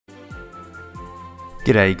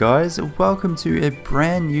G'day guys, welcome to a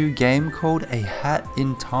brand new game called A Hat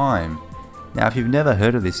in Time. Now if you've never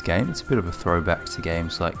heard of this game, it's a bit of a throwback to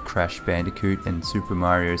games like Crash Bandicoot and Super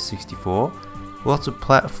Mario 64. Lots of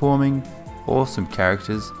platforming, awesome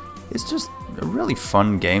characters. It's just a really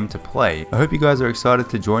fun game to play. I hope you guys are excited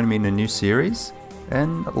to join me in a new series,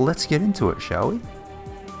 and let's get into it, shall we?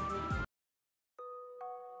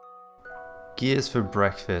 Gears for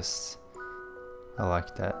breakfast. I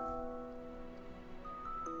like that.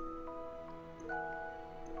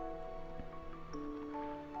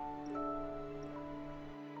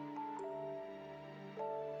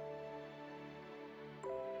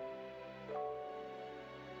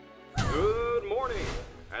 Good morning,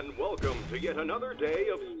 and welcome to yet another day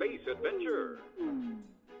of space adventure.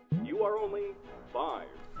 You are only 5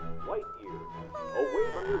 light years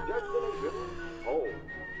away from your destination, home.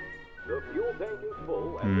 The fuel tank is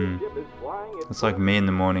full and the ship is flying its It's like me in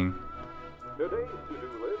the morning. Today's to-do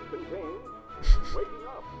list contains waking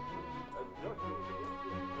up, adjusting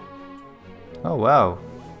to Oh wow,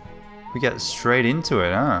 we get straight into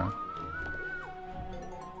it, huh?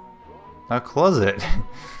 Our closet.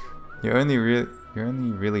 You only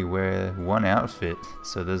really wear one outfit,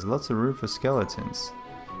 so there's lots of room for skeletons.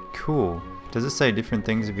 Cool. Does it say different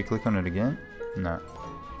things if you click on it again? No.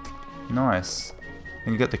 Nice.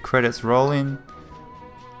 And you got the credits rolling.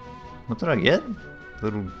 What did I get?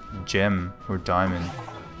 Little gem or diamond.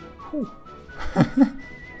 Whew.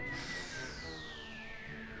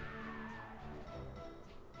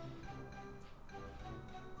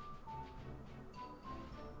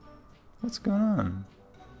 What's going on?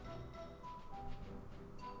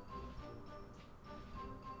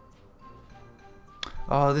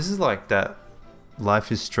 Oh, this is like that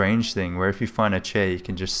Life is Strange thing where if you find a chair you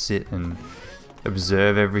can just sit and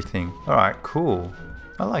observe everything. Alright, cool.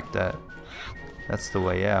 I like that. That's the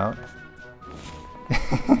way out.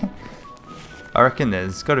 I reckon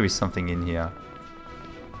there's got to be something in here.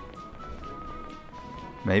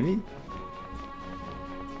 Maybe?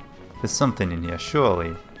 There's something in here,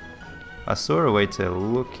 surely. I saw a way to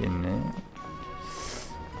look in there.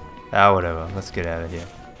 Ah, whatever. Let's get out of here.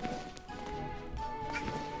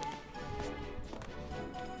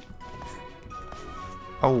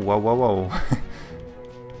 Oh, whoa, whoa, whoa.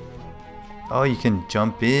 Oh, you can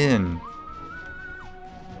jump in.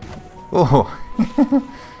 Oh.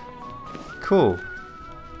 Cool.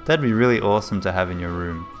 That'd be really awesome to have in your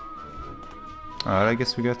room. Alright, I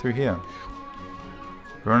guess we go through here.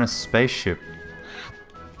 We're on a spaceship.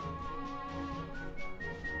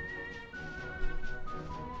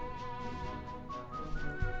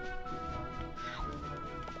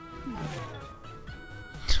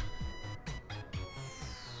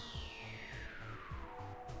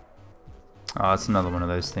 Oh, it's another one of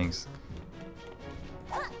those things.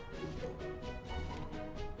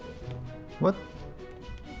 What?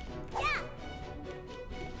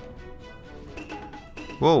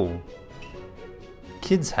 Whoa.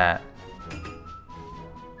 Kid's hat.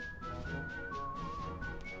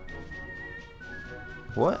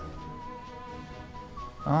 What?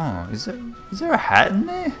 Oh, is there a hat in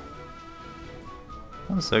there?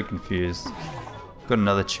 I'm so confused. Got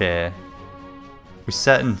another chair. We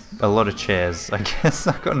sat in a lot of chairs. I guess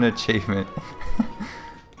I got an achievement.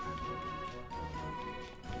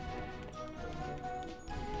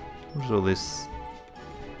 What's all this?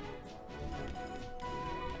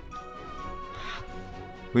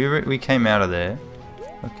 We came out of there.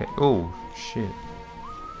 Okay. Oh shit.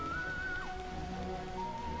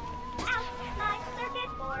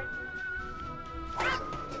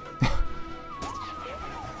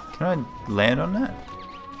 Can I land on that?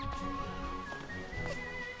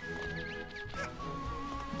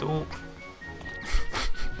 Oh.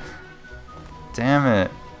 Damn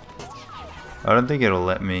it. I don't think it'll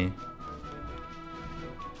let me.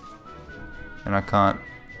 And I can't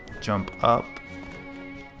jump up.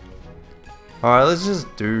 Alright, let's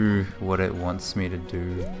just do what it wants me to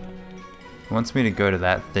do. It wants me to go to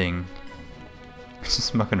that thing. It's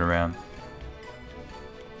just mucking around.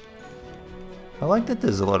 I like that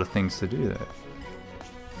there's a lot of things to do there.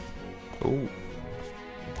 Oh.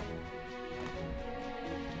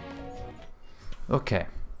 Okay,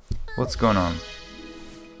 what's going on?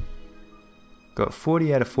 Got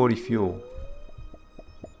 40 out of 40 fuel.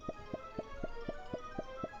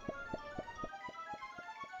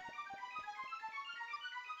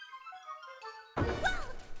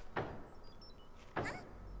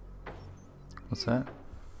 What's that?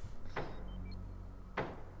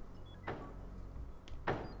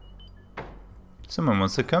 Someone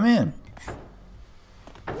wants to come in.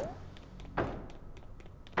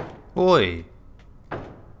 Oi,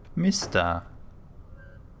 Mister.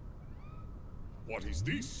 What is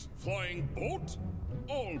this? Flying boat?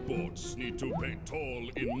 All boats need to pay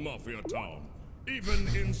toll in Mafia Town, even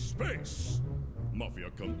in space.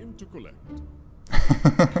 Mafia come in to collect.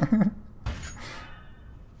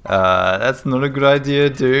 That's not a good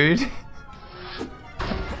idea, dude.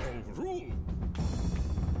 Rule.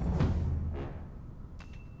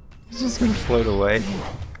 He's just gonna float away.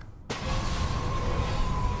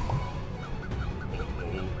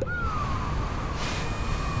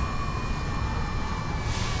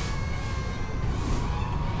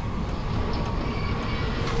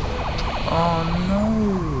 Oh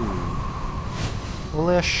no! All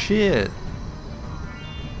our shit.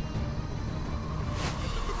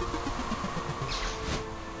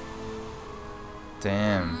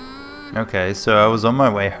 Damn. Okay, so I was on my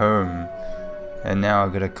way home, and now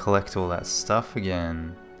I've got to collect all that stuff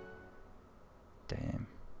again. Damn.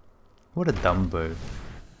 What a Dumbo.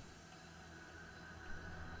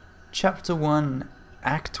 Chapter 1,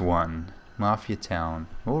 Act 1, Mafia Town.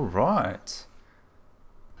 Alright.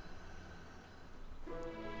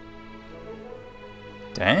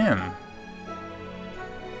 Damn.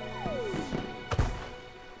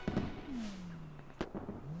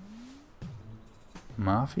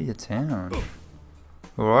 Mafia Town.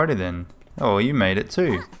 Alrighty then. Oh, you made it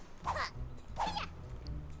too.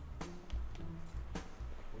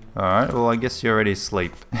 Alright, well I guess you're already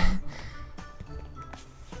asleep.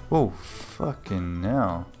 Oh, fucking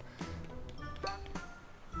hell.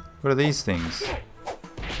 What are these things?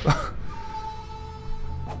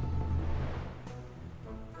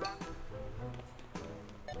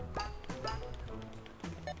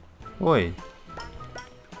 Oi.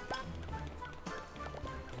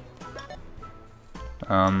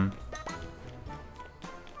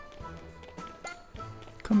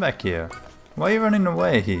 Come back here. Why are you running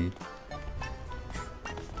away?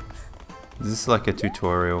 Is this like a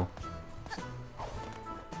tutorial?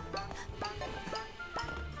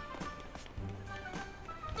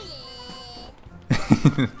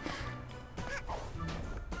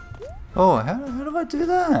 Oh, how do I do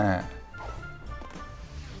that?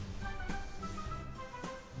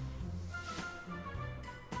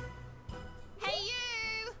 Hey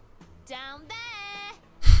you! Down there!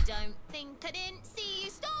 Don't think I didn't see you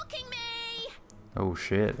stalking me! Oh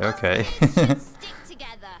shit, okay. Us should stick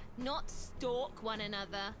together, not stalk one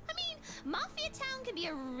another. I mean, Mafia Town can be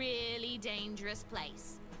a really dangerous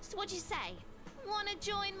place. So what'd you say? Wanna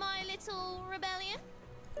join my little rebellion?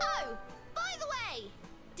 Oh, by the way,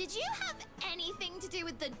 did you have anything to do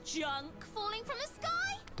with the junk falling from the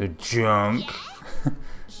sky? The junk? Yeah?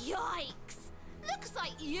 Yikes! Looks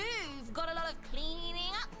like you've got a lot of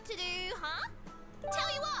cleaning up to do, huh?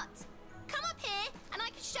 Tell you what, come up here and I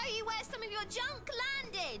can show you where some of your junk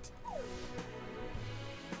landed.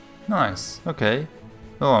 Nice, okay.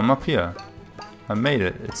 Oh, I'm up here. I made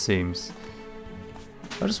it, it seems.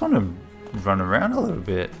 I just want to run around a little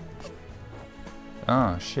bit.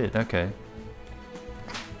 Oh, shit, okay.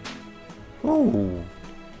 Oh!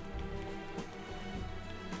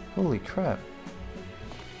 Holy crap.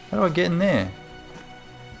 How do I get in there?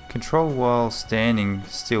 Control while standing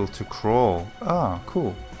still to crawl. Ah,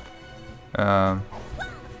 cool.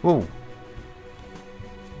 Whoa.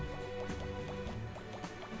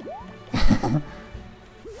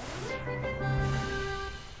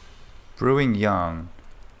 Brewing yarn.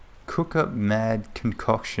 Cook up mad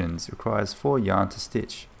concoctions. Requires 4 yarn to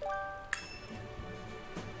stitch.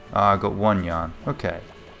 Ah, I got 1 yarn. Okay.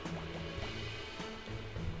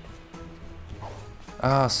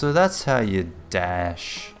 Ah, so that's how you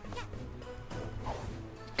dash.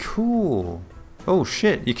 Cool. Oh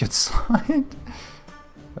shit, you can slide.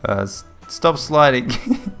 Stop sliding.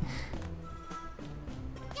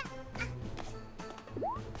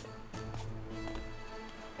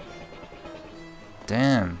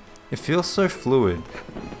 Damn, it feels so fluid.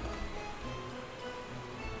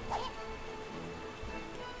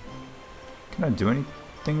 Can I do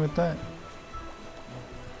anything with that?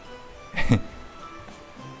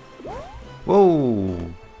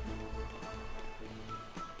 Whoa!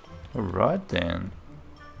 Alright then.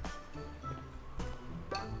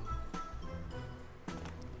 I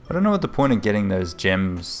don't know what the point of getting those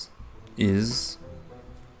gems is.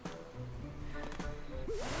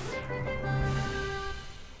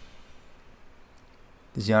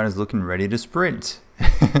 This yarn is looking ready to sprint.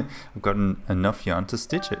 I've gotten enough yarn to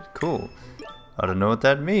stitch it. Cool. I don't know what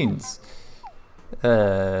that means.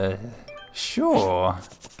 Sure.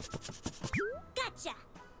 Gotcha.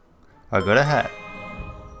 I got a hat.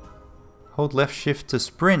 Hold left shift to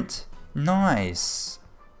sprint. Nice.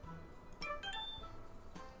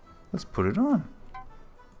 Let's put it on.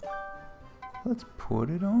 Let's put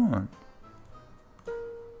it on.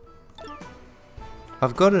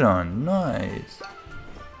 I've got it on. Nice.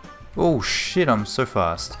 Oh shit, I'm so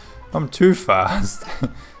fast. I'm too fast.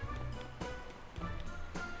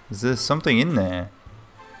 Is there something in there?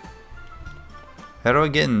 How do I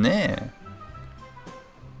get in there?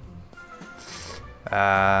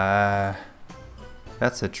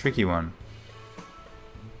 That's a tricky one.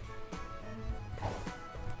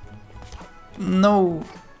 No.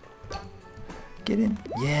 Get in.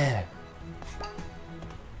 Yeah.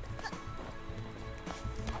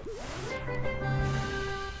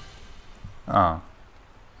 Ah.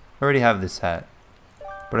 I already have this hat.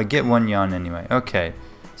 But I get 1 yarn anyway. Okay.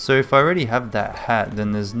 So if I already have that hat,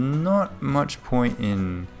 then there's not much point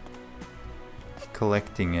in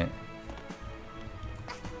collecting it.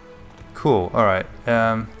 Cool. Alright.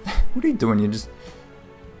 What are you doing? You're just...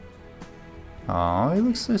 Oh, he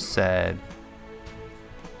looks so sad.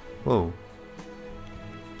 Whoa.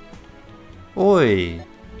 Oi!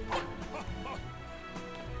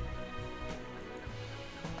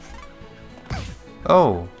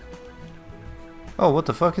 Oh. Oh, what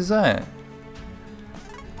the fuck is that?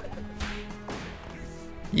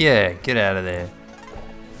 Yeah, get out of there.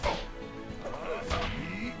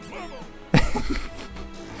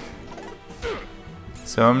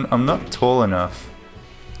 So I'm not tall enough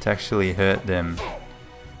to actually hurt them.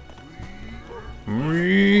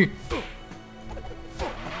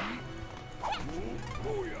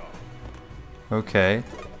 Okay.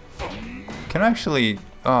 Can I actually...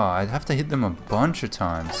 Oh, I'd have to hit them a bunch of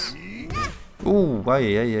times. Ooh,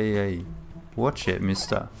 hey. Watch it,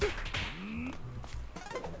 mister.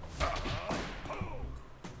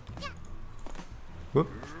 Whoop.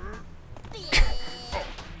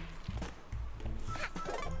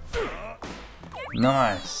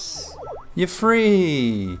 Nice. You're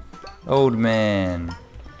free, old man.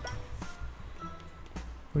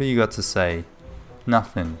 What do you got to say?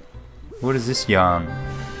 Nothing. What is this yarn?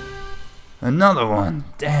 Another one.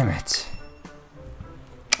 Damn it.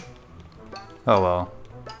 Oh well.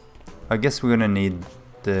 I guess we're gonna need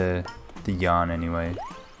the yarn anyway.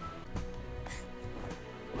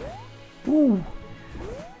 Ooh.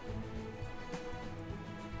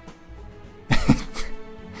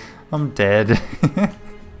 I'm dead.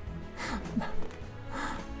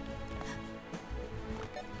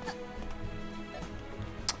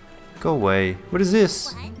 Go away. What is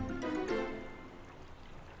this?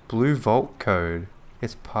 Blue vault code.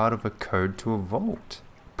 It's part of a code to a vault.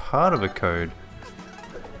 Part of a code.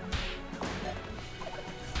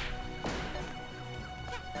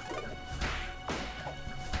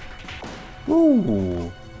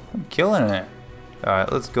 Ooh, I'm killing it.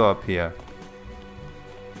 Alright, let's go up here.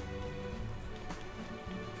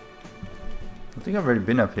 I think I've already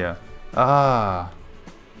been up here. Ah,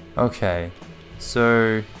 okay.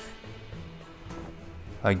 So,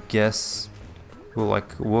 I guess we'll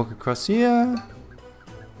like walk across here.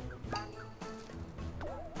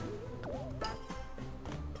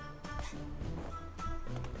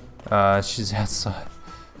 She's outside.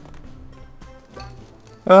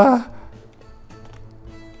 Ah!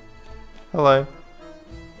 Hello.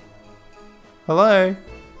 Hello.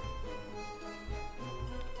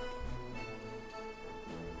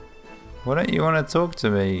 Why don't you want to talk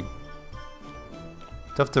to me? Do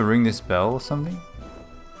I have to ring this bell or something?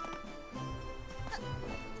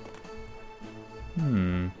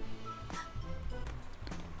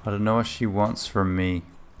 I don't know what she wants from me.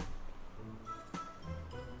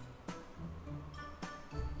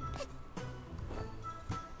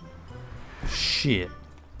 Shit.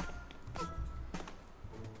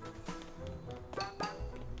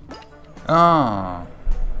 Ah.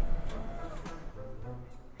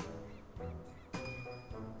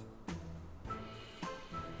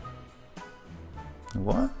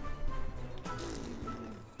 What?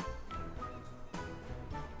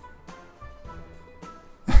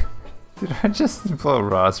 Did I just blow a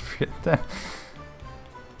raspberry at them?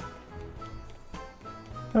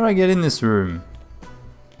 How do I get in this room?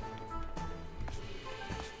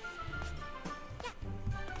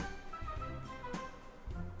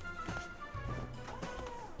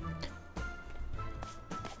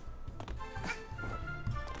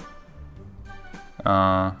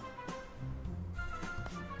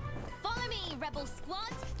 Follow me, rebel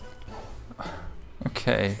squad.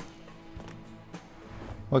 Okay.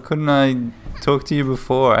 Why couldn't I talk to you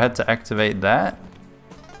before? I had to activate that?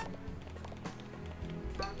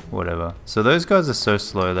 Whatever. So those guys are so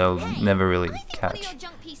slow, they'll never really catch. One of your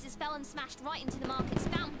junk pieces fell and smashed right into the market's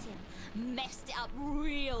fountain. Messed it up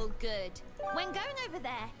real good. When going over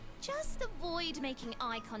there, just avoid making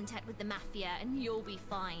eye contact with the Mafia and you'll be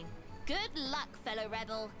fine. Good luck, fellow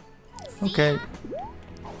rebel. See Okay. ya.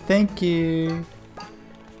 Thank you.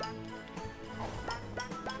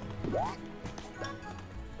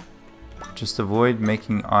 Just avoid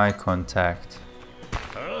making eye contact.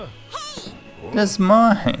 That's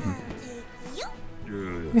mine!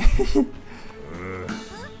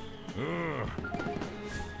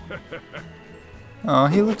 Oh,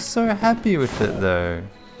 he looks so happy with it though.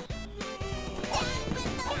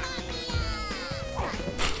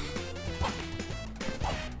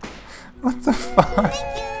 What the fuck?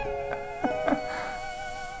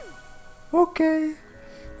 Okay.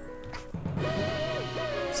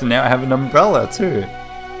 So now I have an umbrella too.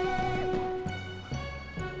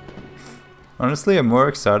 Honestly, I'm more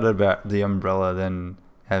excited about the umbrella than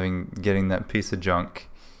getting that piece of junk.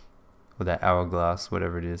 Or that hourglass,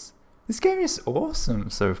 whatever it is. This game is awesome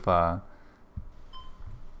so far.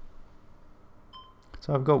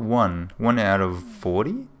 So I've got one out of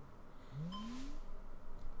 40?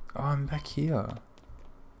 Oh, I'm back here.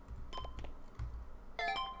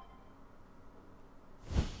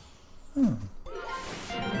 Hmm.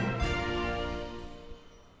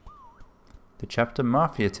 The chapter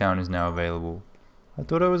Mafia Town is now available. I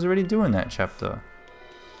thought I was already doing that chapter.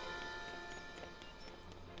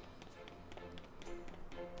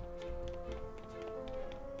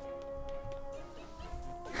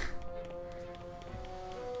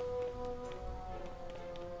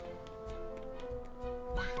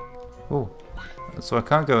 Oh, so I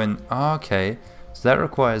can't go in. Oh, okay, so that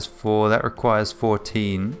requires 4, that requires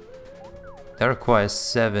 14, that requires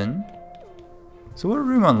 7. So what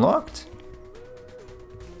room unlocked?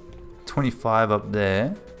 25 up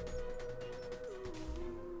there.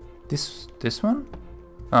 This one?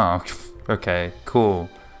 Oh, okay, cool.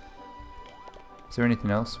 Is there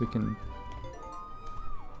anything else we can...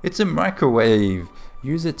 It's a microwave!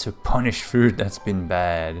 Use it to punish food that's been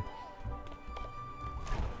bad.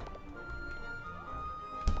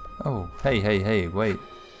 Oh, hey, wait.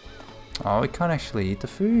 Oh, we can't actually eat the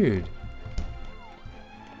food.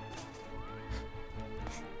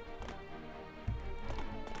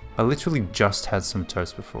 I literally just had some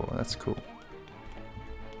toast before. That's cool.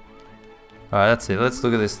 Alright, that's it. Let's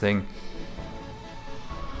look at this thing.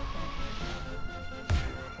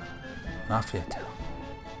 Mafia Town.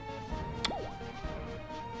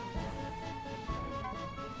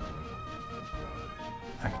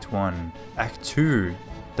 Act 1. Act 2.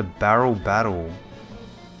 The barrel battle.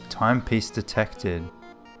 Timepiece detected.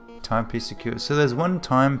 Timepiece secured. So there's one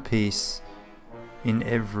timepiece in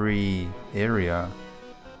every area.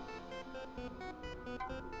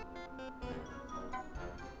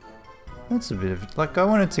 That's a bit of... Like, I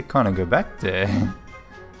wanted to kind of go back there.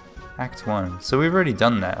 Act 1. So we've already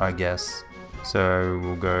done that, I guess. So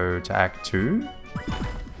we'll go to Act 2.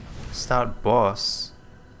 Start boss.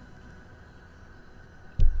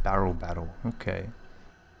 Barrel battle. Okay.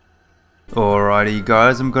 Alrighty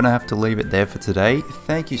guys, I'm gonna have to leave it there for today.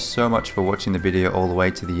 Thank you so much for watching the video all the way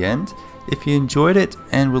to the end. If you enjoyed it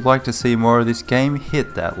and would like to see more of this game,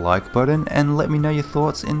 hit that like button and let me know your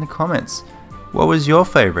thoughts in the comments. What was your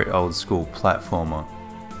favourite old school platformer?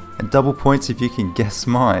 And double points if you can guess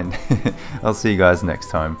mine. I'll see you guys next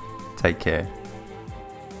time. Take care.